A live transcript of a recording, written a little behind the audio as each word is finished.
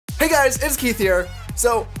guys, it's Keith here.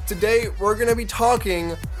 So today we're gonna be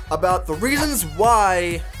talking about the reasons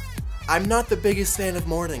why I'm not the biggest fan of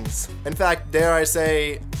mornings. In fact, dare I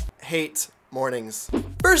say, hate mornings.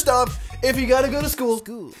 First off, if you gotta go to school,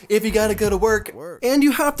 if you gotta go to work, and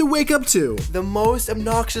you have to wake up to the most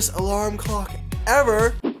obnoxious alarm clock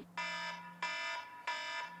ever,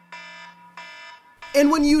 and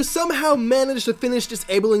when you somehow manage to finish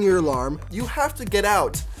disabling your alarm, you have to get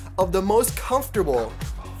out of the most comfortable,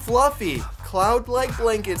 fluffy, cloud-like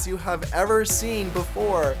blankets you have ever seen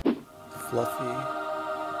before. Fluffy,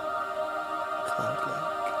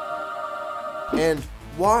 cloud-like. And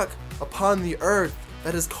walk upon the earth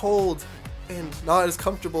that is cold and not as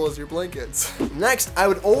comfortable as your blankets. Next, I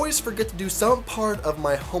would always forget to do some part of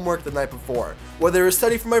my homework the night before, whether it was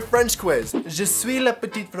study for my French quiz, Je suis la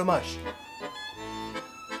petite fromage,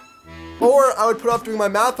 or I would put off doing my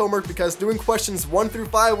math homework because doing questions 1 through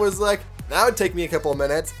 5 was like, that would take me a couple of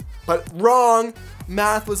minutes. But wrong,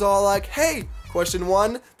 math was all like, hey, question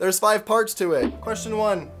 1, there's 5 parts to it. Question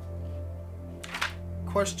 1,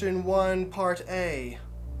 part A.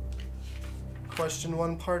 Question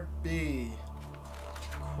 1, part B.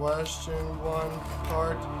 Question 1,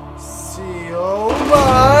 part C. Oh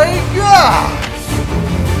my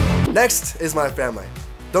gosh! Next is my family.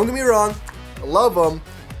 Don't get me wrong, I love them,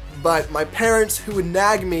 but my parents who would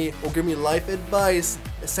nag me or give me life advice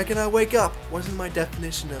the second I wake up wasn't my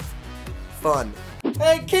definition of fun.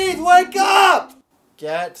 Hey Keith, wake up!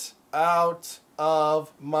 Get out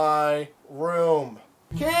of my room.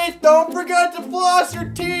 Keith, don't forget to floss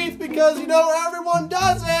your teeth because you know everyone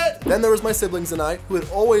does it! Then there was my siblings and I who would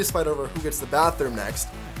always fight over who gets the bathroom next.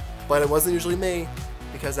 But it wasn't usually me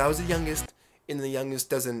because I was the youngest and the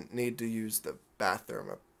youngest doesn't need to use the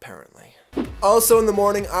bathroom apparently. Also in the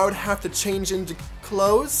morning I would have to change into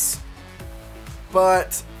clothes,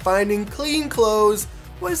 but finding clean clothes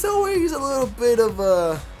was always a little bit of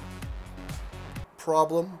a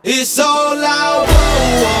problem. It's all I want.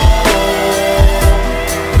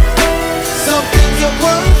 Some things are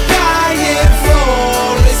worth dying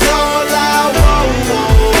for. It's all I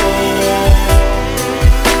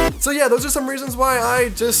want. So yeah, those are some reasons why I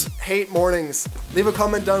just hate mornings. Leave a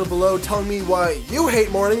comment down below telling me why you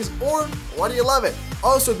hate mornings or why do you love it.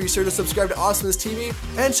 Also be sure to subscribe to AwesomenessTV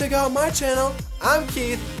and check out my channel. I'm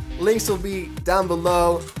Keith. Links will be down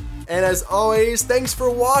below. And as always, thanks for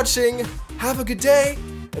watching. Have a good day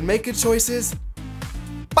and make good choices.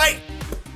 Bye!